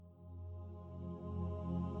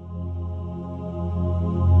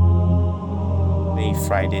Today,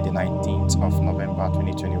 Friday, the 19th of November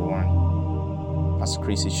 2021, Pastor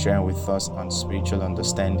Chris is sharing with us on spiritual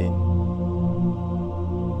understanding.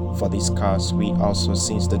 For this cause, we also,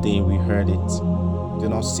 since the day we heard it, do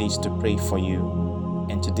not cease to pray for you,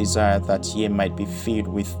 and to desire that ye might be filled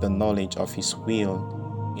with the knowledge of His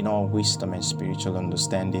will in all wisdom and spiritual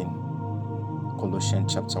understanding.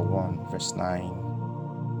 Colossians chapter 1, verse 9.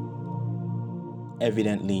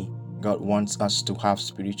 Evidently, God wants us to have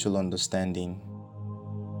spiritual understanding.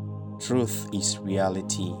 Truth is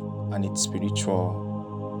reality, and it's spiritual.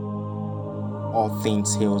 All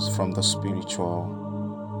things hails from the spiritual.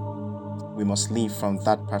 We must live from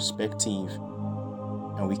that perspective,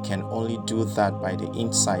 and we can only do that by the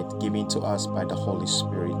insight given to us by the Holy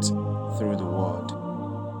Spirit through the Word.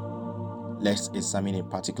 Let's examine a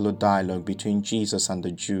particular dialogue between Jesus and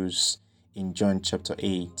the Jews in John chapter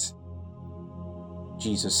 8.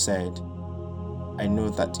 Jesus said, I know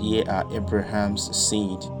that ye are Abraham's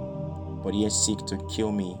seed, but ye seek to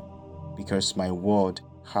kill me, because my word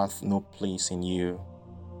hath no place in you.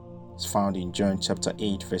 It's found in John chapter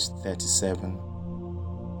 8, verse 37.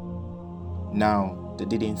 Now, they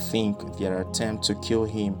didn't think their attempt to kill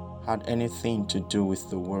him had anything to do with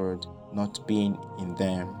the word not being in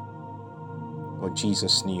them. But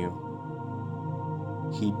Jesus knew.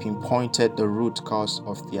 He pinpointed the root cause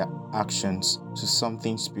of their actions to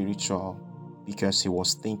something spiritual because he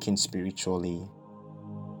was thinking spiritually.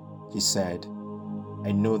 He said,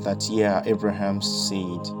 I know that ye are Abraham's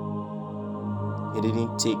seed. He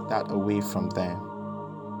didn't take that away from them.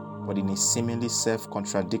 But in a seemingly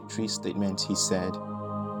self-contradictory statement, he said,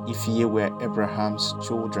 if ye were Abraham's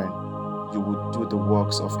children, you would do the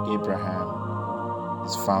works of Abraham.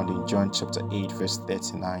 It's found in John chapter 8, verse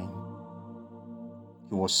 39.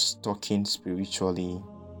 He was talking spiritually.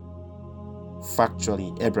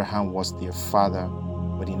 Factually, Abraham was their father,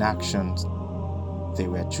 but in actions, they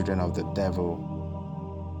were children of the devil.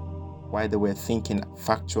 While they were thinking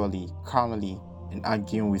factually, carnally, and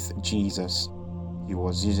arguing with Jesus, he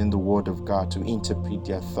was using the Word of God to interpret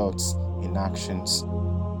their thoughts and actions,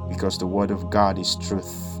 because the Word of God is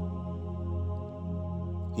truth.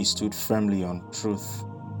 He stood firmly on truth,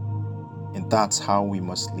 and that's how we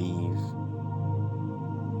must live.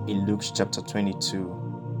 In Luke chapter 22,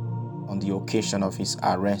 on the occasion of his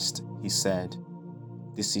arrest, he said,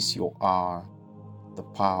 this is your hour, the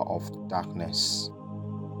power of darkness.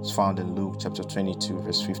 It's found in Luke chapter 22,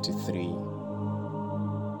 verse 53.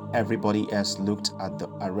 Everybody else looked at the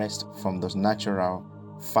arrest from the natural,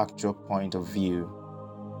 factual point of view,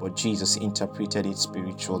 but Jesus interpreted it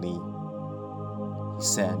spiritually. He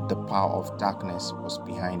said the power of darkness was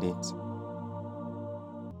behind it.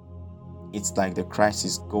 It's like the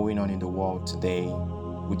crisis going on in the world today,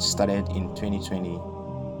 which started in 2020.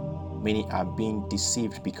 Many are being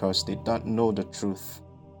deceived because they don't know the truth.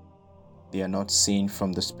 They are not seeing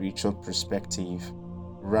from the spiritual perspective.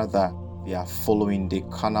 Rather, they are following the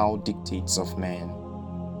carnal dictates of men.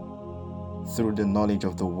 Through the knowledge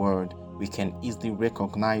of the Word, we can easily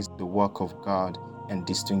recognize the work of God and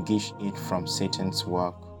distinguish it from Satan's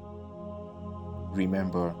work.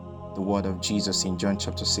 Remember the word of Jesus in John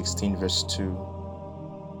chapter 16, verse 2.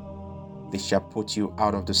 They shall put you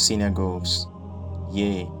out of the synagogues.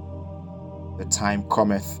 Yea, the time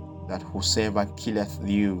cometh that whosoever killeth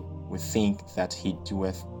you will think that he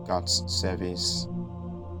doeth God's service.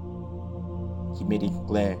 He made it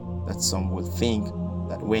clear that some would think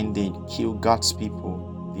that when they kill God's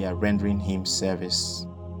people, they are rendering him service.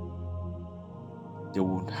 They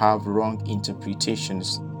would have wrong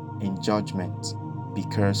interpretations and judgment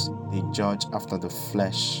because they judge after the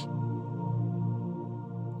flesh.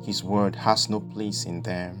 His word has no place in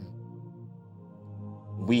them.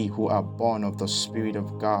 We who are born of the Spirit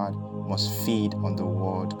of God must feed on the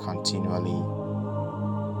Word continually.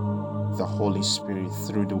 The Holy Spirit,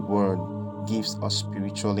 through the Word, gives us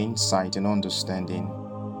spiritual insight and understanding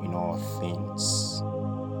in all things.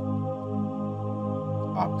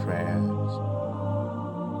 Our prayers.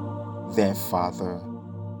 Dear Father,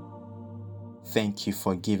 thank you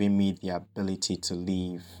for giving me the ability to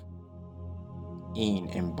live in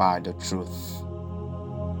and by the truth.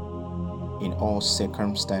 In all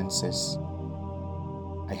circumstances,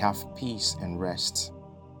 I have peace and rest,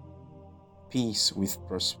 peace with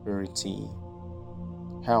prosperity,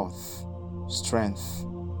 health, strength,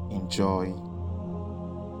 and joy,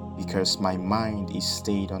 because my mind is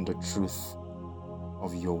stayed on the truth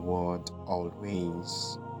of your word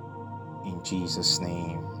always. In Jesus'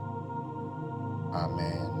 name,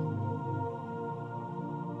 Amen.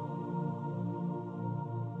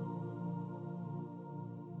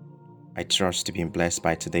 I trust you've been blessed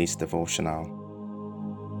by today's devotional.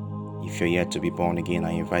 If you're yet to be born again,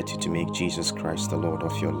 I invite you to make Jesus Christ the Lord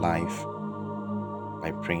of your life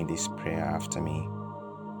by praying this prayer after me.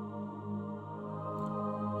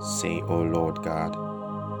 Say, "O Lord God,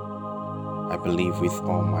 I believe with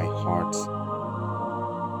all my heart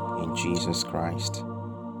in Jesus Christ,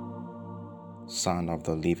 Son of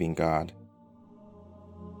the living God.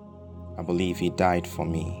 I believe He died for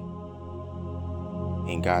me,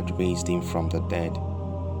 and God raised Him from the dead.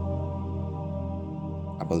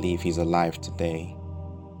 I believe He's alive today.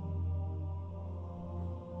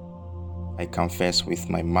 I confess with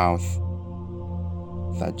my mouth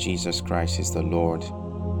that Jesus Christ is the Lord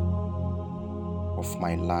of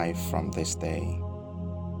my life from this day.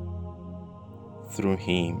 Through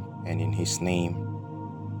Him and in His name,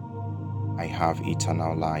 I have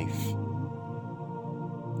eternal life.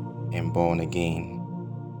 Am born again.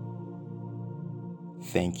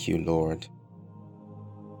 Thank you, Lord,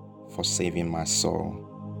 for saving my soul.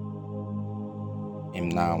 Am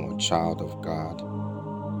now a child of God.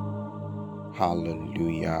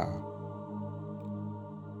 Hallelujah.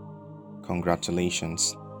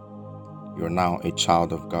 Congratulations. You're now a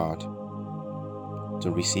child of God. To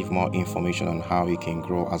receive more information on how you can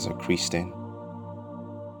grow as a Christian,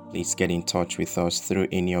 please get in touch with us through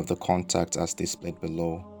any of the contacts as displayed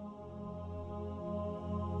below.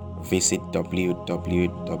 Visit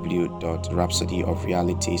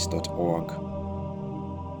www.rhapsodyofrealities.org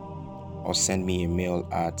or send me a mail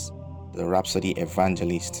at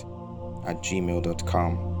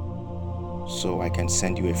therhapsodyevangelist@gmail.com so I can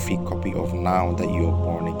send you a free copy of Now That You Are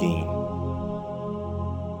Born Again.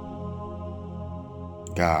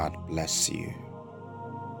 God bless you.